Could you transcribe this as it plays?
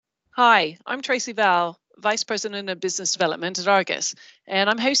Hi, I'm Tracy Vowel, Vice President of Business Development at Argus, and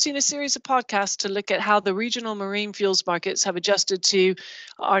I'm hosting a series of podcasts to look at how the regional marine fuels markets have adjusted to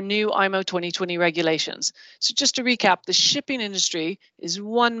our new IMO 2020 regulations. So, just to recap, the shipping industry is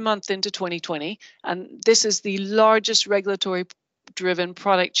 1 month into 2020, and this is the largest regulatory driven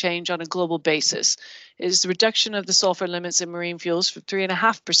product change on a global basis. It is the reduction of the sulphur limits in marine fuels from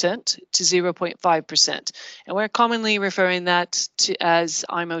 3.5% to 0.5%. And we're commonly referring that to as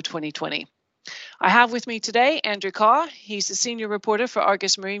IMO 2020. I have with me today Andrew Khaw. He's a senior reporter for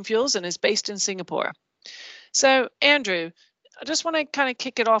Argus Marine Fuels and is based in Singapore. So, Andrew, I just want to kind of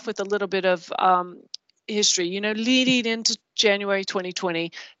kick it off with a little bit of history. Leading into January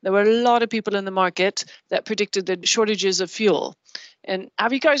 2020, there were a lot of people in the market that predicted the shortages of fuel. And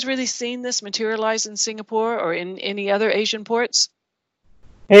have you guys really seen this materialize in Singapore or in any other Asian ports?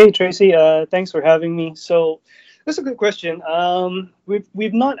 Hey Tracy, thanks for having me. So that's a good question.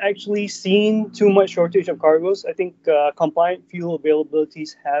 We've not actually seen too much shortage of cargoes. I think compliant fuel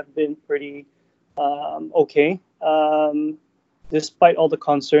availabilities have been pretty okay, despite all the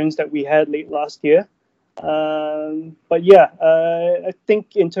concerns that we had late last year. But yeah, I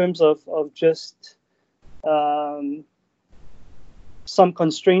think in terms of just um, some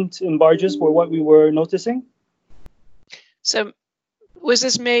constraints in barges were what we were noticing. So was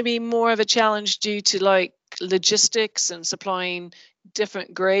this maybe more of a challenge due to like logistics and supplying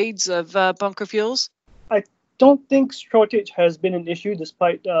different grades of bunker fuels? I don't think shortage has been an issue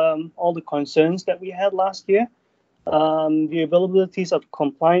despite all the concerns that we had last year. The availabilities of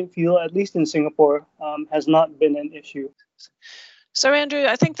compliant fuel, at least in Singapore, has not been an issue. So, Andrew,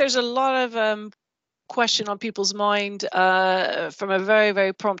 I think there's a lot of question on people's mind from a very,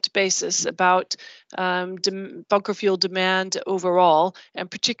 very prompt basis about bunker fuel demand overall,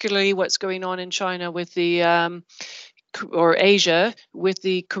 and particularly what's going on in China with the or Asia with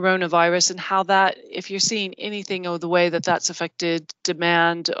the coronavirus, and how that, if you're seeing anything of the way that that's affected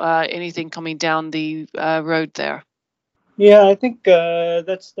demand, anything coming down the road there. Yeah, I think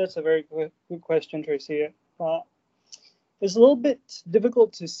that's a very good question, Tracy. It's a little bit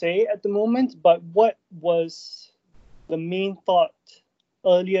difficult to say at the moment, but what was the main thought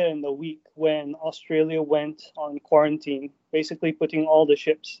earlier in the week when Australia went on quarantine, basically putting all the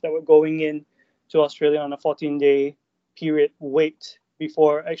ships that were going in to Australia on a 14-day period wait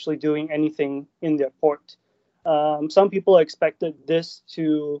before actually doing anything in their port? Some people expected this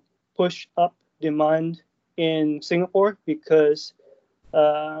to push up demand in Singapore because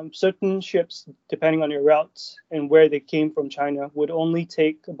certain ships, depending on your routes and where they came from China, would only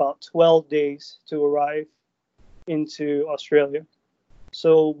take about 12 days to arrive into Australia.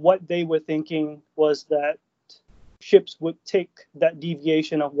 So, what they were thinking was that ships would take that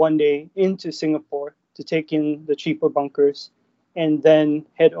deviation of 1 day into Singapore to take in the cheaper bunkers and then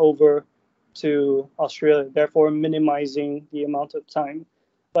head over to Australia, therefore minimizing the amount of time.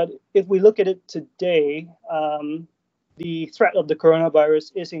 But if we look at it today, the threat of the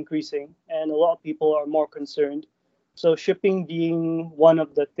coronavirus is increasing, and a lot of people are more concerned. So, shipping being one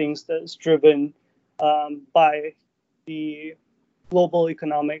of the things that's driven by the global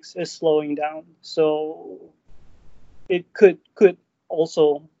economics is slowing down. So, it could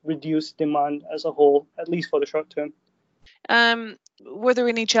also reduce demand as a whole, at least for the short term. Were there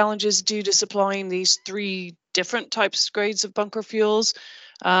any challenges due to supplying these three different types grades of bunker fuels?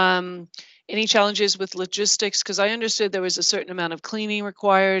 Any challenges with logistics? Because I understood there was a certain amount of cleaning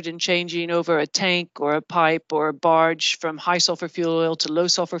required and changing over a tank or a pipe or a barge from high sulfur fuel oil to low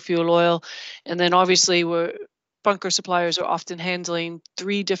sulfur fuel oil. And then obviously bunker suppliers are often handling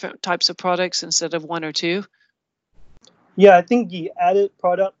three different types of products instead of one or two. Yeah, I think the added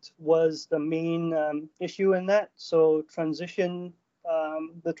product was the main issue in that. So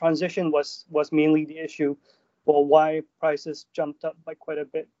the transition was mainly the issue for why prices jumped up by quite a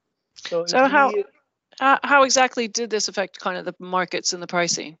bit. So how exactly did this affect kind of the markets and the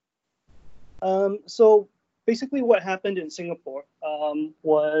pricing? So basically, what happened in Singapore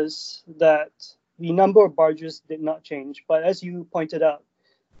was that the number of barges did not change, but as you pointed out,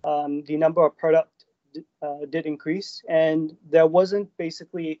 the number of product did increase, and there wasn't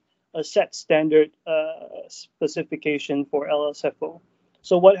basically a set standard specification for LSFO.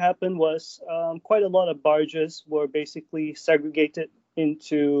 So what happened was quite a lot of barges were basically segregated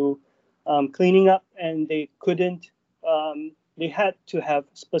into cleaning up, and they couldn't. They had to have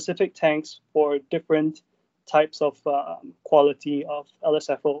specific tanks for different types of quality of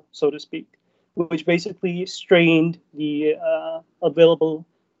LSFO, so to speak, which basically strained the available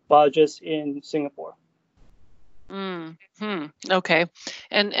barges in Singapore. Okay,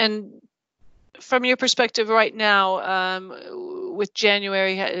 and from your perspective right now, with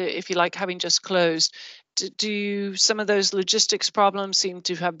January, if you like, having just closed, do some of those logistics problems seem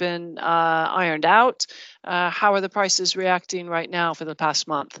to have been ironed out? How are the prices reacting right now for the past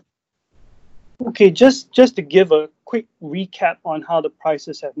month? Okay, just to give a quick recap on how the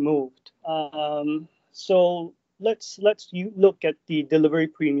prices have moved. So let's look at the delivery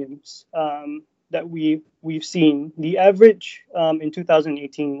premiums that we've seen. The average in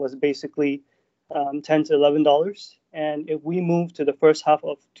 2018 was basically $10 to $11, and if we move to the first half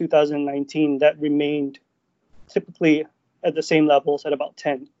of 2019, that remained typically at the same levels at about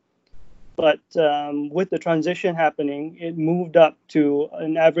 10. But with the transition happening, it moved up to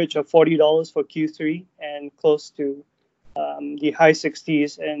an average of $40 for Q3 and close to the high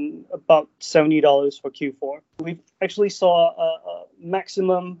 60s and about $70 for Q4. We actually saw a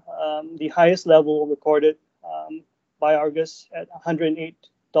maximum, the highest level recorded by Argus at $108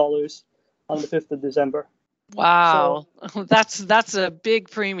 on the 5th of December. Wow, so, that's a big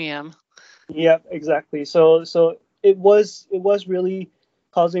premium. Yeah, exactly. So it was really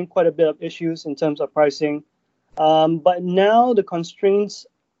causing quite a bit of issues in terms of pricing. But now the constraints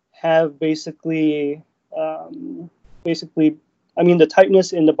have basically, I mean, the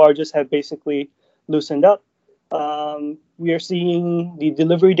tightness in the barges have basically loosened up. We are seeing the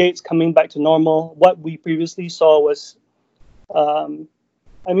delivery dates coming back to normal. What we previously saw was,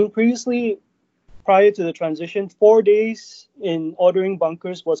 previously, prior to the transition, 4 days in ordering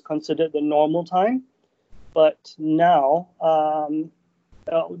bunkers was considered the normal time. But now,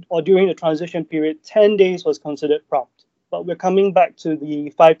 or during the transition period, 10 days was considered prompt. But we're coming back to the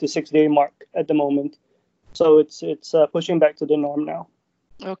 5 to 6 day mark at the moment. So it's pushing back to the norm now.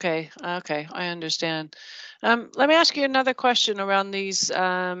 Okay, I understand. Let me ask you another question around these,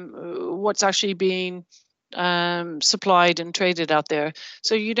 what's actually being supplied and traded out there.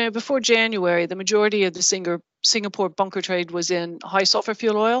 So, before January, the majority of the Singapore bunker trade was in high sulfur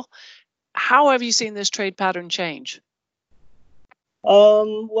fuel oil. How have you seen this trade pattern change?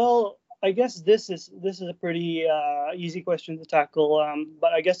 Well, I guess this is a pretty easy question to tackle,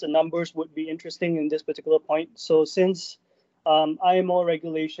 but I guess the numbers would be interesting in this particular point. So since IMO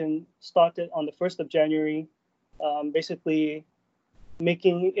regulation started on the 1st of January, basically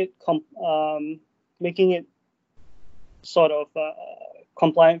making it sort of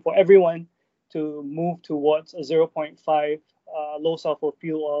compliant for everyone to move towards a 0.5 low sulfur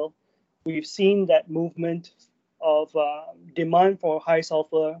fuel oil. We've seen that movement of demand for high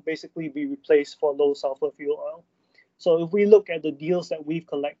sulfur basically be replaced for low sulfur fuel oil. So if we look at the deals that we've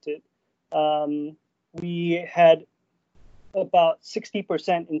collected, we had about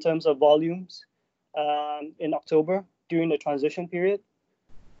 60% in terms of volumes in October during the transition period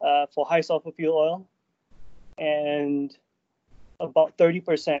for high sulfur fuel oil, and about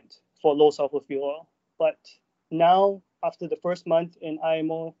 30% for low sulfur fuel oil. But now, after the first month in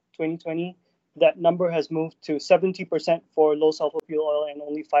IMO 2020, that number has moved to 70% for low sulfur fuel oil and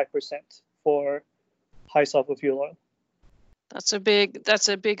only 5% for high sulfur fuel oil. That's a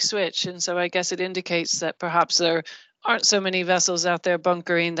big switch, and so I guess it indicates that perhaps there aren't so many vessels out there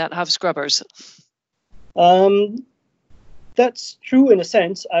bunkering that have scrubbers. That's true in a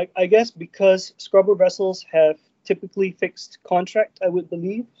sense. I guess because scrubber vessels have typically fixed contract, I would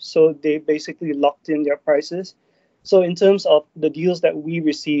believe, so they basically locked in their prices. So in terms of the deals that we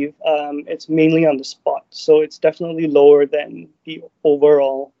receive, it's mainly on the spot. So it's definitely lower than the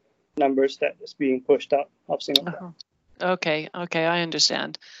overall numbers that is being pushed out of Singapore. Uh-huh. Okay, I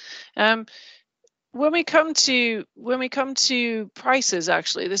understand. When we come to prices,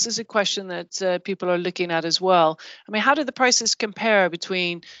 actually, this is a question that people are looking at as well. I mean, how do the prices compare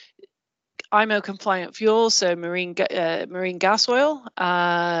between IMO compliant fuel, so marine gas oil,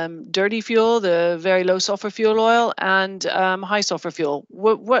 dirty fuel, the very low sulfur fuel oil, and high sulfur fuel?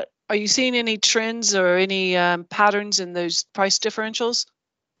 What are you seeing any trends or any patterns in those price differentials?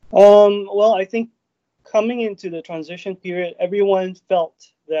 Well, I think coming into the transition period, everyone felt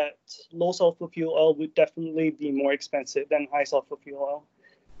that low sulfur fuel oil would definitely be more expensive than high sulfur fuel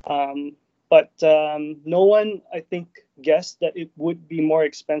oil. But no one, I think, guessed that it would be more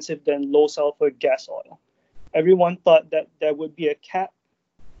expensive than low sulfur gas oil. Everyone thought that there would be a cap.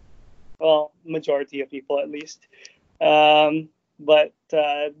 Well, majority of people at least. But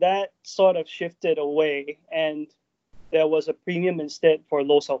that sort of shifted away, and there was a premium instead for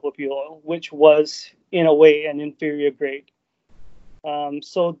low sulfur fuel oil, which was in a way an inferior grade.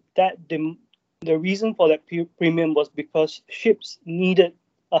 So that the reason for that premium was because ships needed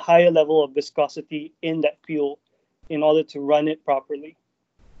a higher level of viscosity in that fuel in order to run it properly.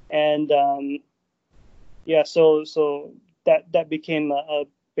 And so that became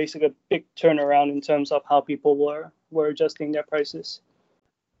basically a big turnaround in terms of how people were adjusting their prices.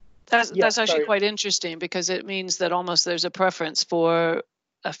 That's actually quite interesting, because it means that almost there's a preference for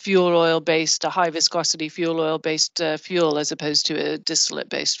a fuel oil based, a high viscosity fuel oil based fuel as opposed to a distillate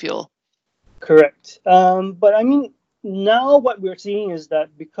based fuel. Correct. But I mean, now what we're seeing is that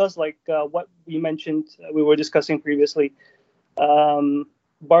because, like what we mentioned, we were discussing previously,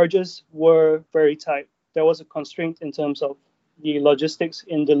 barges were very tight. There was a constraint in terms of the logistics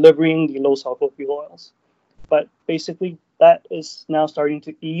in delivering the low sulfur fuel oils. But basically, that is now starting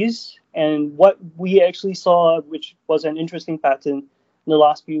to ease. And what we actually saw, which was an interesting pattern in the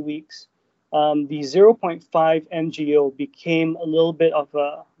last few weeks, the 0.5 MGO became a little bit of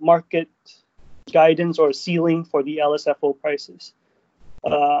a market guidance or ceiling for the VLSFO prices.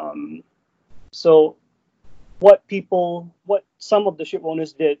 So what some of the ship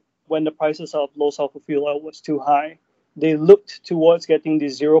owners did when the prices of low sulfur fuel oil was too high, they looked towards getting the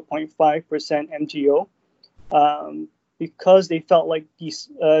 0.5% MGO, because they felt like the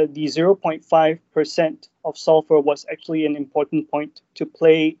 0.5% of sulfur was actually an important point to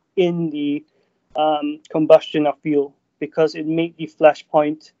play in the combustion of fuel, because it made the flash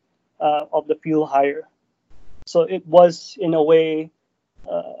point of the fuel higher. So it was, in a way,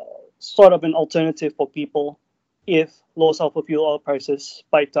 sort of an alternative for people if low sulfur fuel oil prices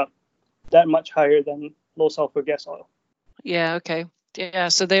spiked up that much higher than low sulfur gas oil. Yeah, okay. Yeah,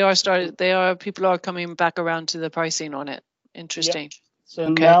 so people are coming back around to the pricing on it. Interesting. Yep. So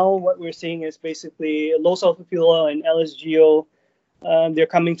now what we're seeing is basically low sulfur fuel oil and LSGO, they're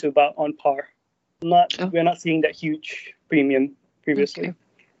coming to about on par. We're not seeing that huge premium previously.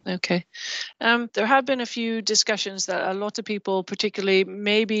 Okay. There have been a few discussions that a lot of people, particularly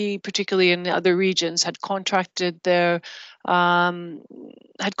in other regions, had contracted their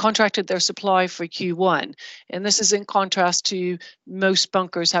supply for Q1, and this is in contrast to most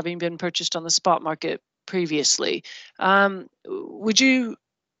bunkers having been purchased on the spot market previously. How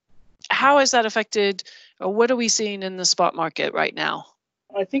has that affected, or what are we seeing in the spot market right now?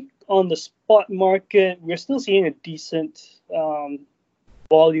 I think on the spot market, we're still seeing a decent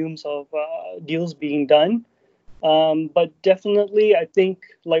volumes of deals being done, but definitely I think,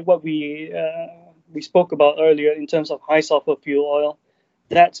 like what we spoke about earlier in terms of high sulfur fuel oil,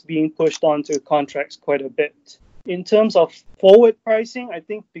 that's being pushed onto contracts quite a bit. In terms of forward pricing, I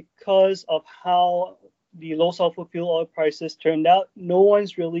think because of how the low sulfur fuel oil prices turned out, no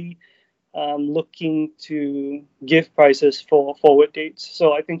one's really looking to give prices for forward dates.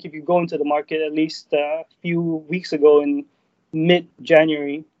 So I think if you go into the market at least a few weeks ago in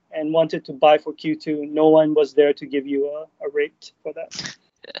mid-January and wanted to buy for Q2, no one was there to give you a rate for that.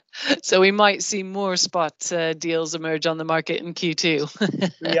 So we might see more spot deals emerge on the market in Q2.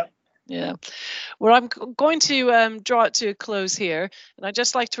 Yeah. Yeah. Well, I'm going to draw it to a close here. And I'd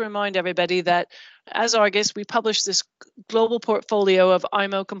just like to remind everybody that as Argus, we publish this global portfolio of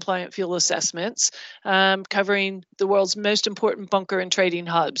IMO compliant fuel assessments covering the world's most important bunker and trading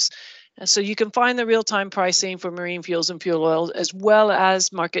hubs. And so you can find the real-time pricing for marine fuels and fuel oil, as well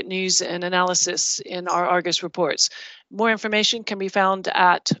as market news and analysis in our Argus reports. More information can be found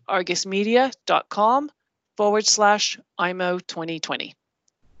at argusmedia.com/IMO 2020.